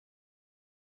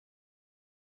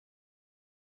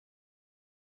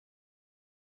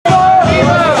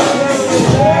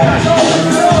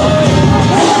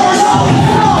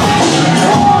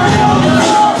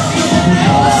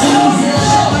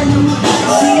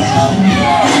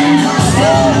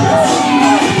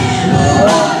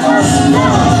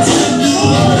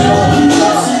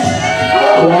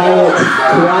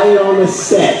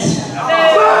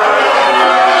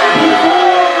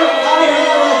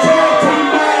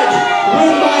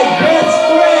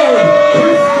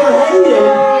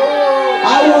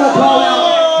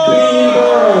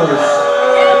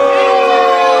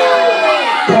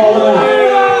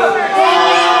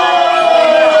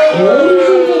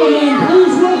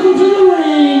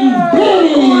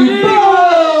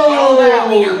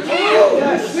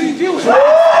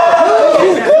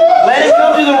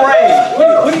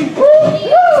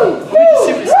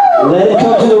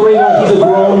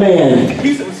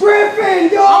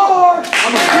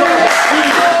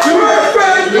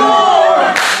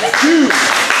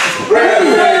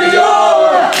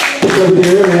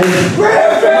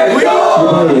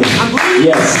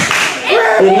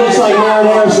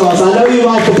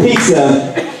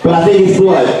pizza, but I think it's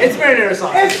blood. It's marinara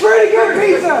sauce. It's pretty good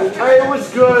pizza. It was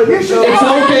good. It's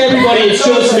okay, everybody. It's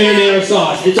just marinara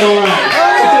sauce. It's all right.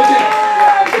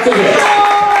 It's okay.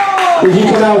 Did you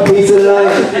come out with pizza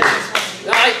tonight?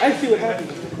 I see what happened.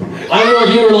 I don't know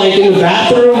if you were like in the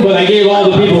bathroom, but I gave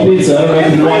all the people pizza. I don't know if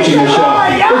you've been watching the show.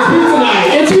 It's pizza night.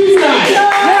 It's pizza night.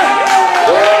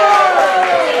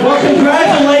 Well,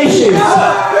 congratulations.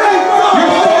 You're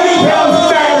 30 pounds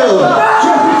fatter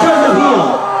just because of him.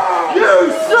 You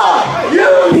suck.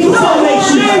 Pizza makes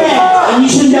you fat, and you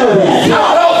should know that. You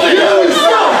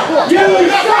suck. You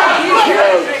suck.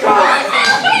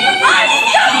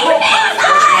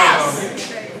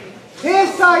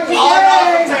 His side's a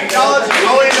game. Technology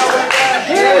going over there.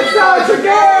 His side's a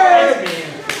game.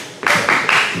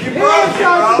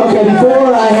 Okay,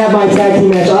 before I have my tag team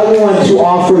match, I want to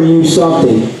offer you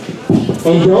something.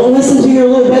 And don't listen to your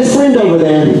little best friend over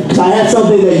there, because I have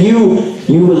something that you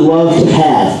would love to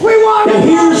have. Now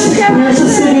here's the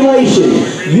stipulation.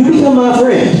 You become my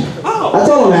friend. That's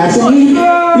all I'm asking. You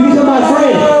become my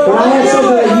friend, but I have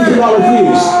something that you cannot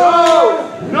refuse.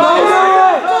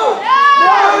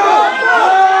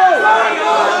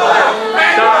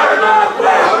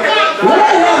 What I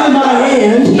have in my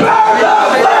hand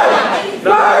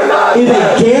is a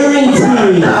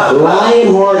guaranteed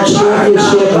Lionheart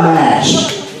Championship match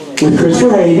with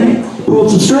Kristopher Haiden. Pulled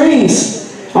some strings.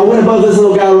 I went above this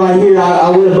little guy right here. I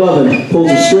went above him. Pulled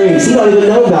some strings. He don't even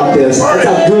know about this. That's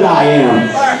how good I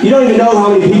am. You don't even know how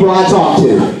many people I talk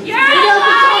to.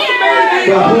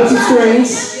 But I pulled some strings.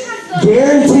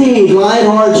 Guaranteed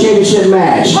Lionheart Championship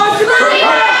match. Punch him in the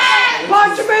mouth.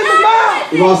 Punch him in the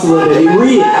mouth. You lost a little bit.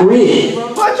 Read it. Read it.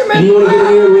 Punch him in You want to get in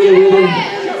here and read it with him?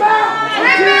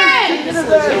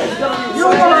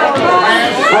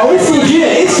 Oh, it's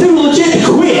legit. It's too legit to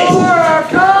quit.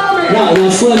 Now,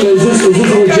 Slim, is this a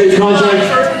legit contract?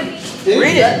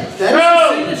 Read it. That is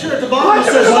the signature at the bottom. It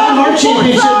says Lionheart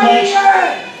Championship match.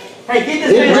 Hey, get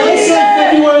this It does say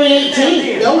February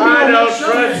 18th. I don't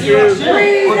trust you.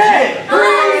 Read it.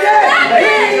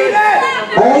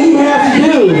 All you have to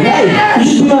do, hey, you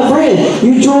should be my friend.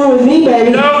 You join with me,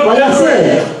 baby. Like I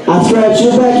said, I scratch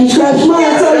your back, you scratch mine.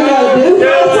 That's all you gotta do.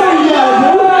 That's all you gotta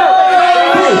do.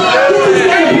 Hey, get this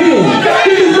man a pen.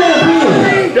 Get this man a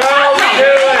pen. Don't do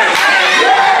it.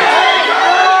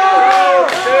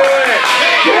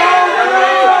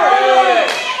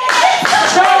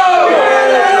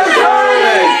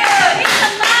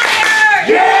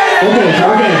 Okay.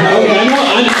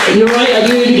 You're right. I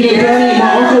do need to get a 30. My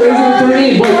uncle isn't a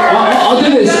 30, but I'll do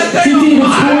this. CT,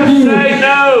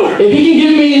 if he can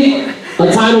give me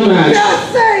a title match,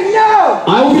 Just say no. I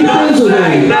will be friends with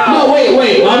him. No,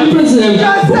 wait. I'll be friends with him.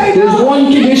 There's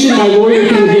one condition my lawyer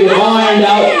can get it all ironed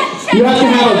out. You have to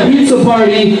have a pizza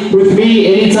party with me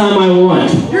anytime I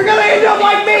want. You're gonna end up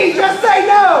like me. Just say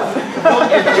no.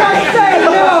 Just say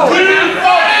no.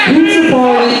 Pizza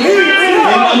party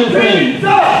and I'm your friend.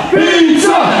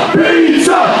 Pizza!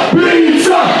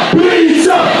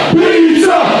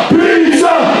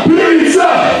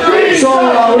 So,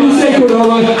 what do you say,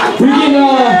 Cordova? We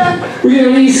can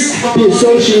at least be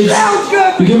associates.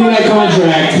 You give me that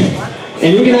contract,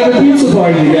 and we can have a pizza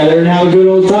party together and have a good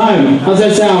old time. How's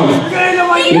that sound?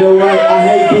 You know what? I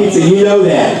hate pizza. You know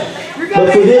that.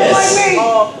 But for this,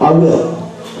 I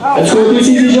will. Let's go through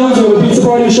CZ Jones and have a pizza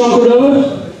party with Sean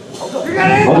Cordova. You're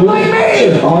gonna end up like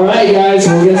me. All right, guys.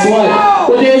 Well, guess what?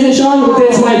 What day is it, Sean? What day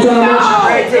is my title match?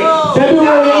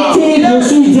 February 18th. You'll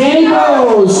see Danny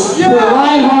Rose for the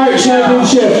Lionheart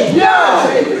Championship. No.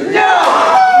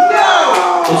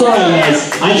 It's all right, guys.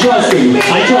 I trust him. I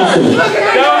trust.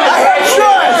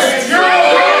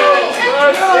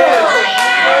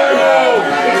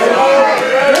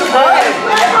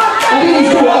 I think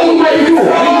he's cool. I think he might be cool.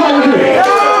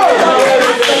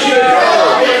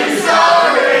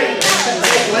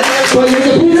 But there's a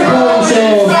pizza party, so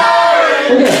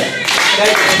okay.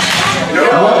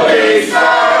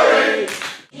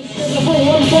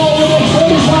 One fall with a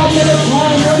 25-minute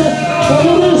time limit. But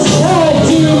it is tag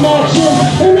team action,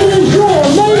 and it is your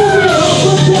main event.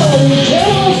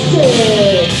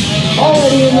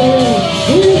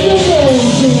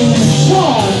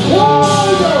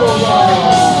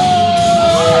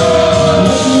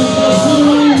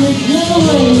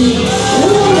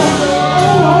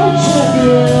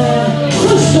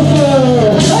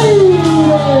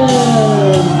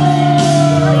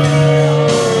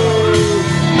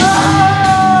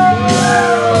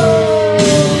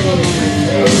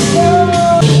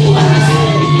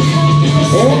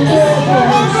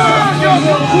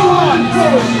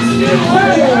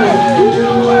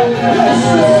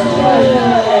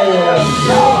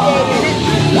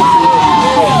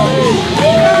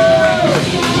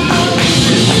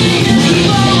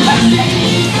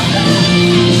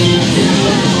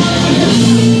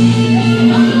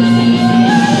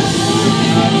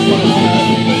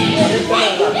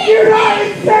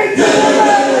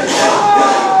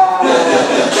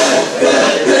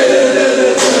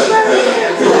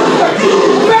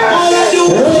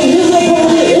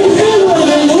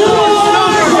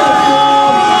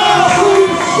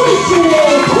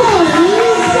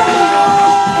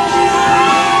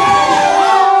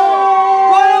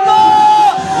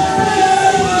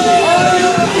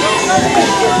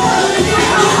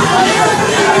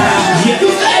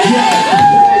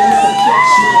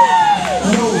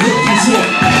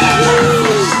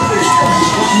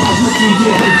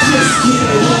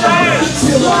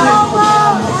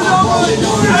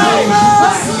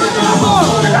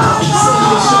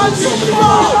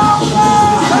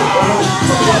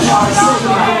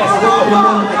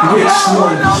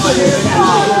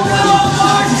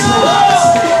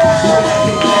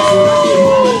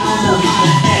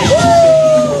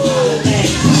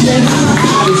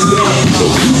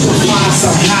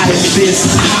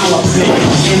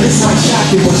 And this might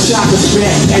shock you, but shock us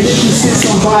back. And if you send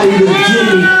somebody to give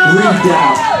me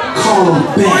readout, call them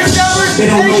back. They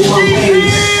don't know my name.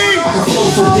 I can flow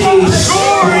for days.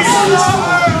 When it's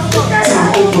satisfied,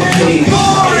 time overpaid.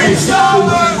 And it's living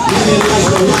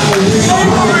like the lottery.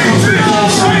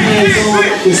 Cash on hands on,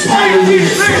 it's pottery.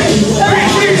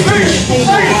 Ain't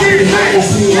nobody has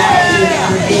me out there.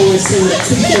 I'm going to send a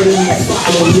t-shirt and you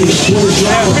follow me. When it's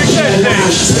drama,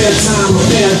 spare time, a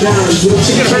fair down. You'll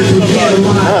check it and get them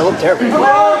out. I look terrible.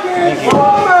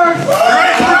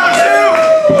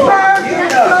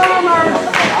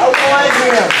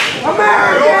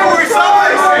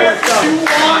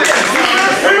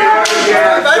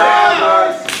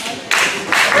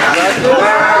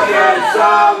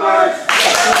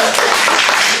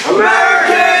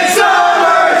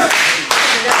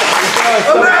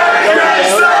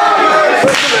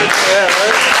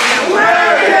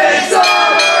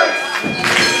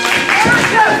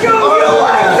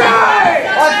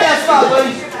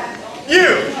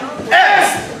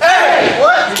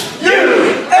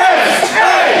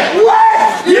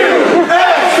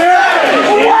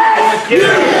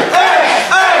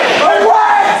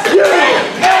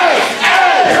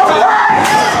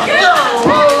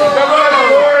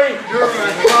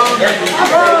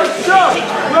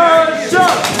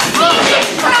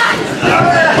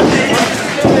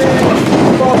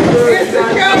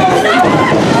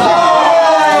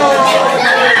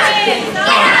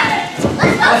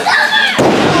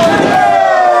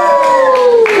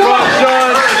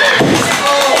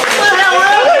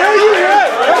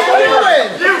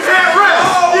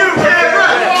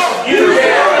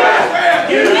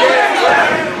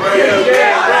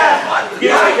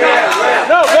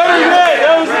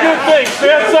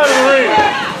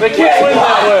 They can't win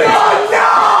that way.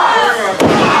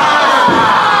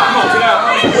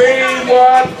 We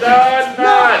want the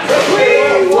nuts.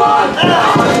 We want the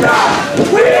nuts.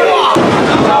 We want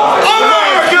the nuts.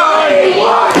 America! We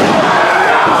want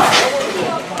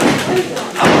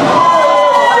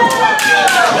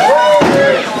Where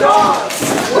is Don?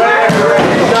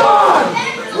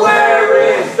 Where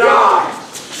is Don?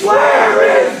 Where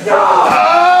is Don?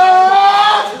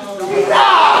 He's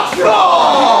out!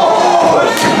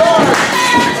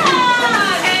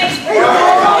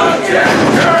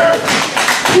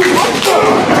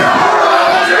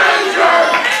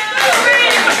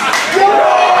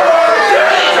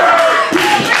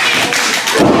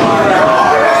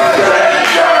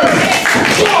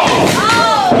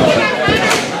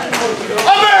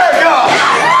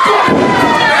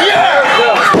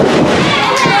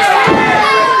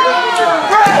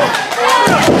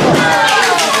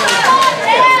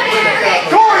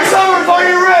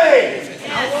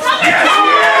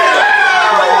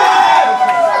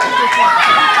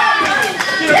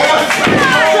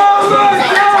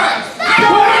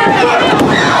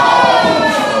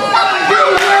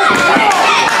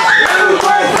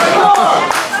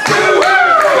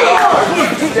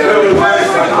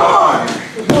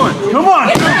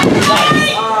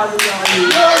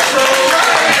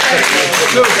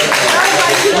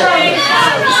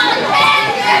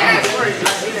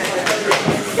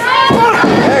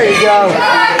 There you go.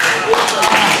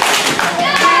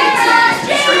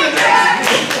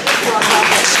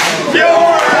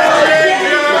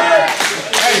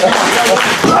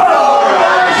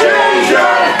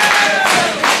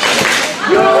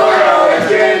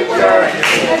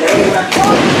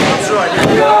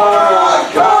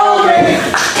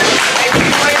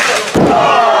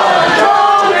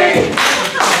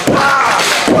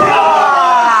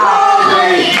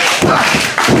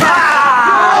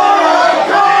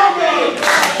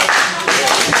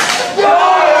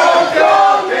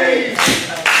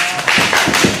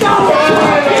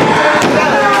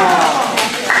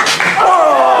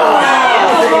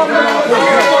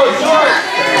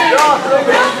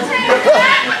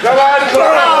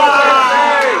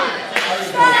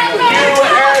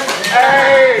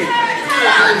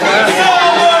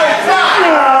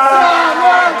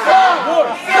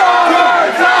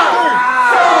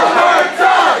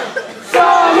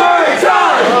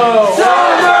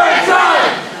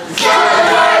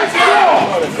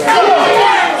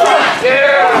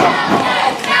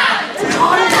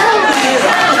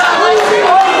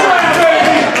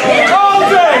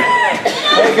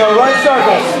 Go right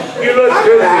circle. You look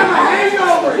good.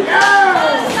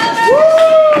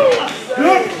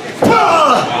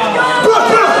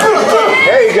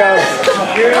 There you go.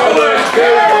 You look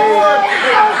good.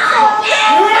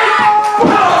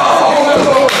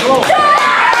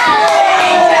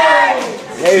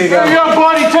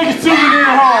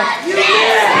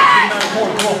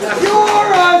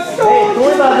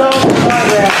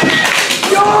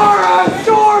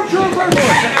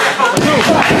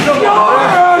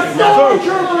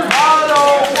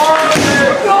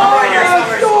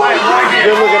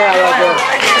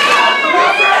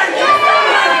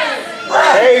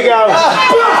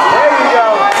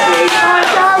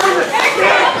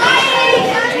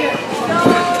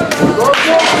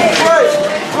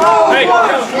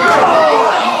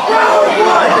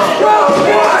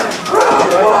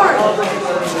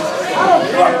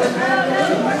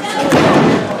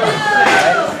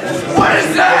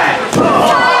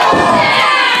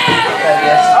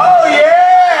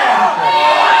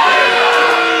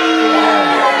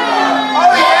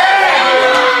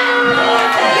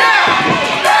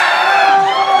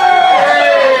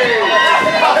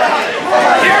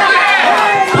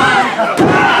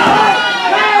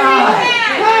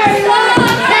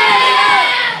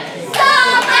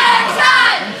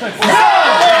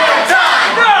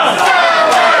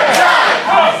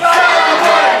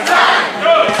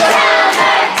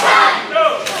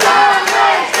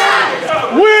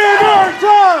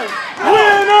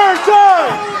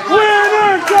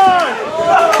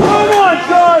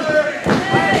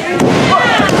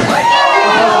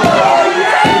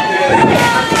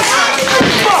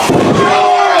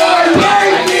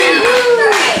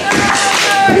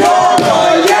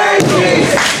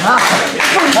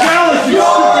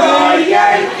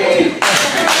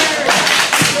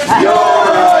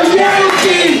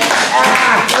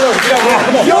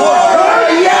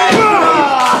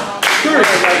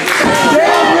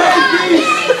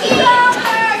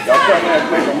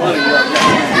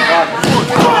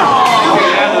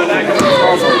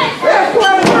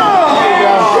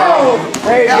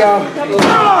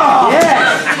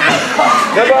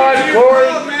 Come on, Cory.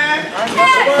 Come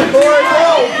on, Cory, go.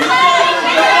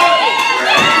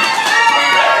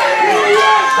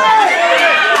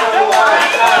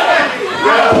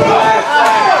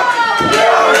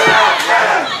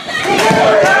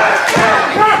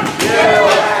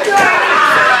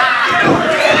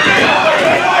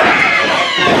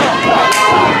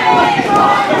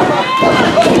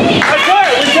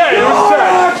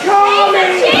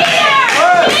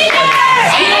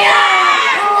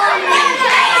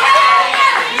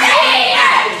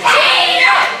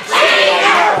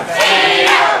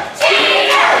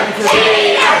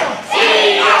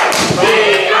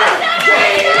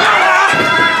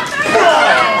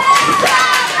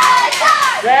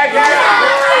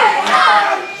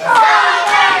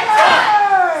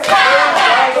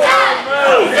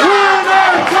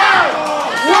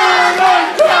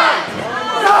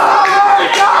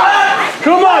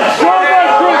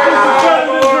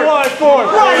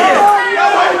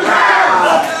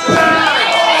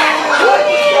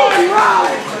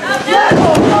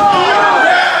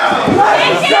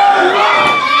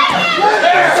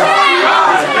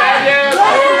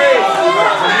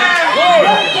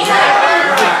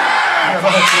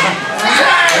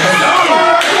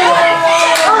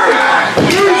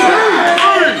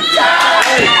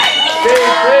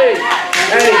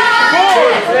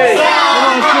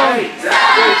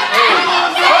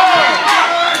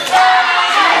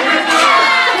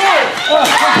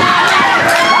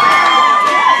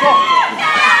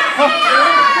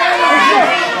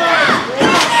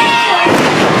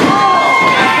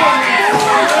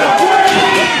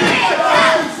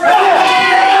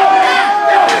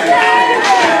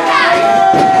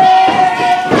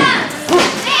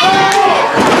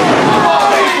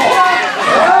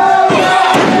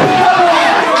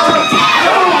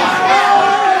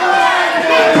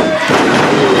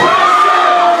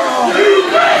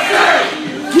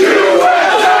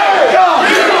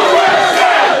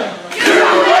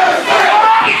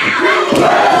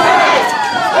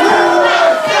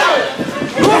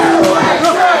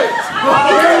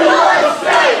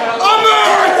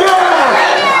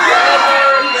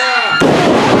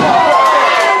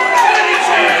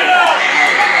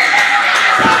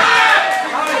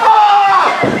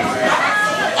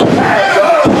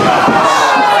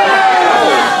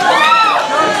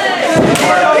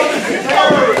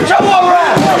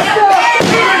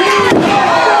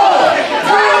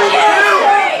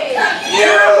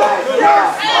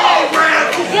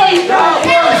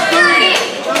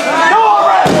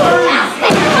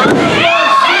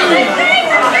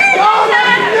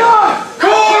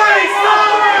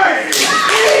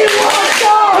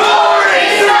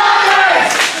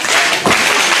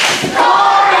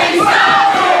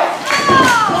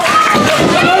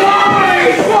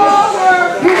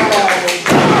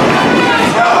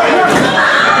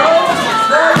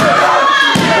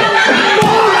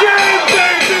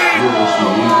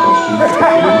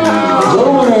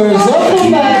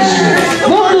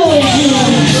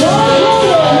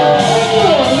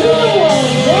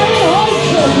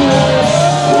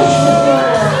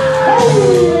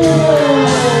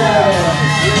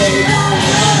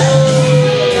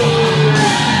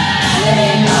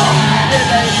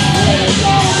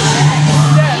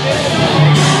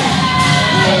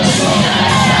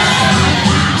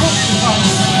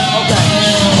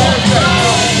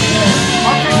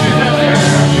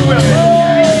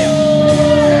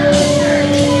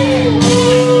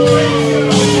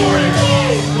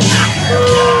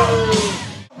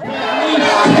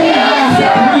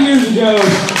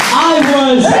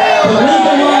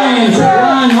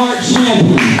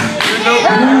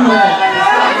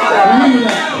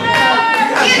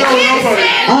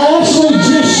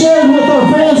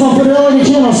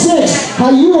 How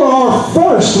you were our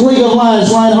first League of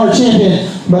Lions Lionheart champion,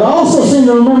 but I also seem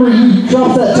to remember you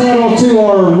dropped that title to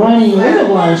our reigning League of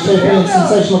Lions champion,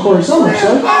 sensational Cory Summers,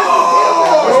 sir.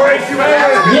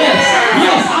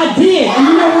 Yes, I did. And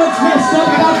you know what's messed up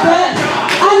about that?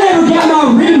 I never got my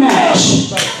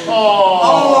rematch.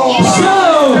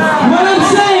 So, what I'm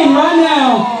saying right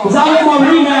now is I want my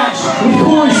rematch with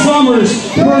Cory Summers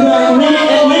for the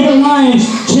League of Lions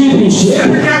championship.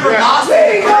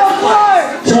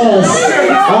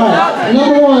 Alright,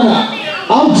 number one,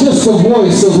 I'm just the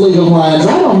voice of League of Lions.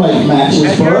 I don't make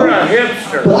matches, bro.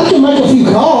 But I can make a few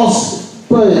calls,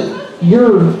 but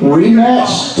your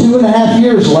rematch 2.5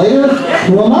 years later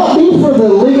will not be for the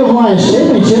League of Lions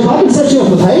championship. I can set you up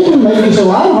with Haiden, maybe it's a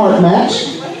Lionheart match.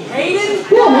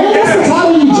 Haiden? Yeah, man, that's the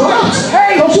title you dropped.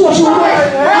 Don't you want your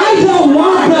rematch? I don't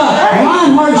want the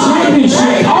Lionheart championship.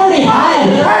 I already had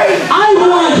it. I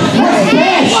want what's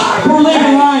best for League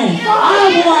of Lions.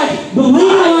 I want the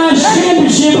League of Lions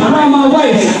championship around my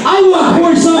waist. I want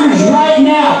Cory Summers right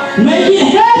now. Make it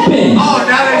happen.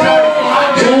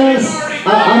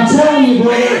 I'm telling you,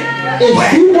 bro,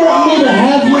 if you want me to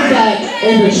have your back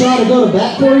and to try to go to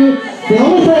bat for you, the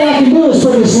only thing I can do is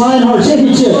for this Lionheart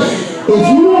Championship. If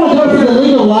you want to go for the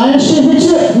League of Lions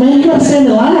Championship, man, you got to stand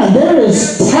in line. There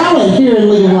is talent here in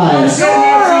League of Lions.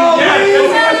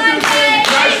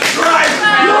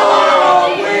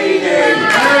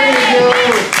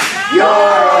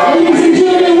 Ladies and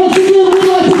gentlemen, once again, we'd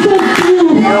like to thank you.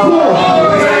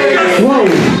 Whoa.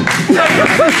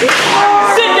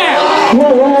 Sit down.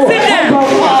 Whoa. Sit down.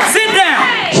 Sit down.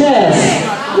 Chess.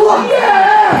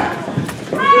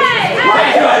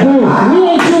 Dude, we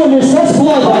ain't doing this. That's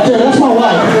blood right there. That's my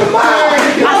wife. I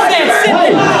said sit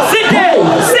down. Sit down.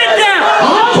 Sit down.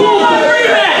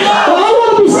 I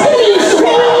want to be sitting.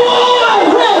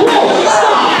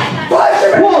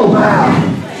 Whoa.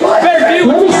 Better do.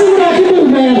 Let me see what I can do,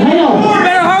 man. Hang on.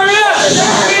 Better hurry up.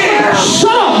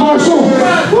 Shut up, Marshall.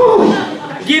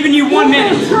 Giving you 1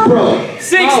 minute. Bro. 60.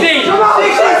 60 You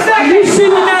seconds. see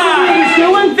what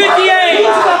 59. 58.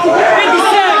 57. 56.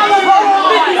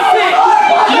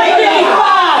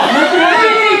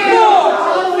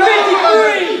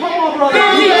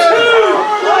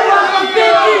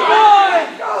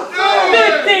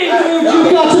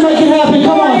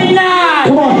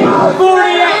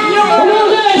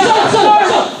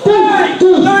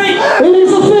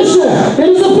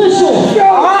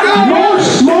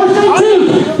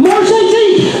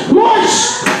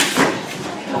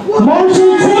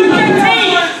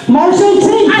 March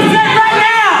 18th. I said right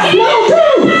now. No,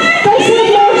 dude. They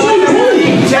said March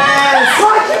 18th. That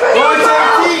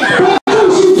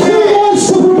gives you 2 months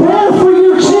to prepare for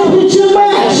your championship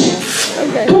match.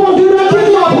 Come on, dude. I'll give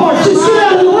you my part. Just get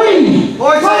out of the ring.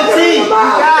 March 18th.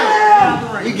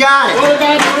 You got it. You got it.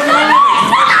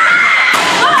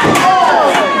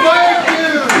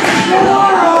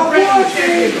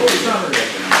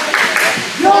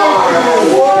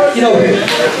 Get over here.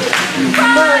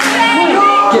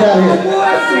 Get out of here.